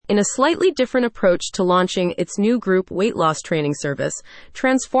In a slightly different approach to launching its new group weight loss training service,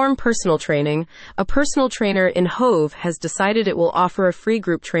 Transform Personal Training, a personal trainer in Hove has decided it will offer a free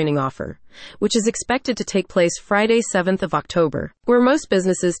group training offer, which is expected to take place Friday, 7th of October. Where most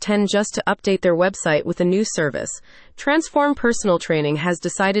businesses tend just to update their website with a new service, Transform Personal Training has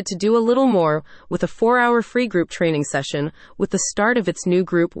decided to do a little more with a 4-hour free group training session with the start of its new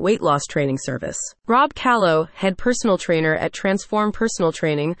group weight loss training service. Rob Callow, head personal trainer at Transform Personal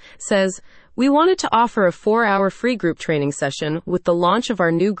Training, says, "We wanted to offer a 4-hour free group training session with the launch of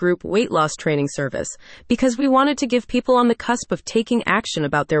our new group weight loss training service because we wanted to give people on the cusp of taking action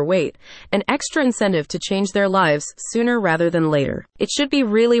about their weight an extra incentive to change their lives sooner rather than later. It should be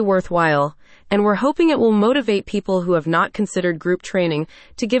really worthwhile, and we're hoping it will motivate people who have not considered group training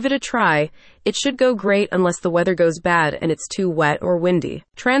to give it a try. It should go great unless the weather goes bad and it's too wet or windy."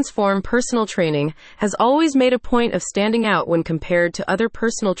 Transform Personal Training has always made a point of standing out when compared to other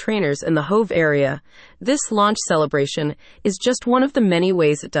personal trainers in the Hove area. This launch celebration is just one of the many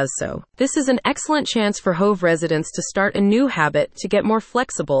ways it does so. This is an excellent chance for Hove residents to start a new habit to get more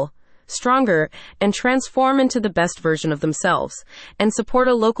flexible, stronger, and transform into the best version of themselves, and support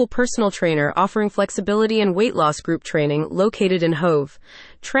a local personal trainer offering flexibility and weight loss group training located in Hove.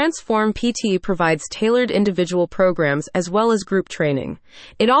 Transform PT provides tailored individual programs as well as group training.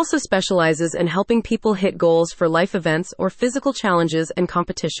 It also specializes in helping people hit goals for life events or physical challenges and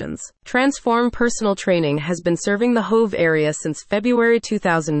competitions. Transform Personal Training has been serving the Hove area since February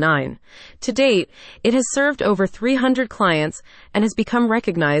 2009. To date, it has served over 300 clients and has become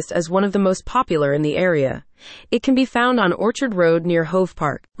recognized as one of the most popular in the area. It can be found on Orchard Road near Hove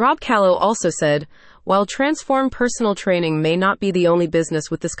Park. Rob Callow also said, "While Transform Personal Training may not be the only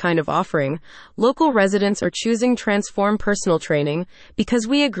business with this kind of offering, local residents are choosing Transform Personal Training because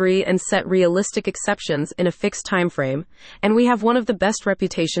we agree and set realistic exceptions in a fixed time frame, and we have one of the best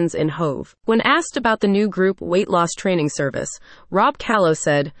reputations in Hove." When asked about the new group weight loss training service, Rob Callow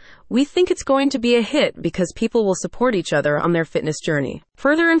said, "We think it's going to be a hit because people will support each other on their fitness journey."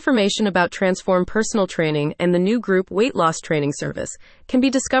 Further information about Transform Personal Training and the new group weight loss training service can be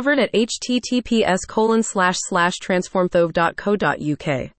discovered at https://transformthove.co.uk.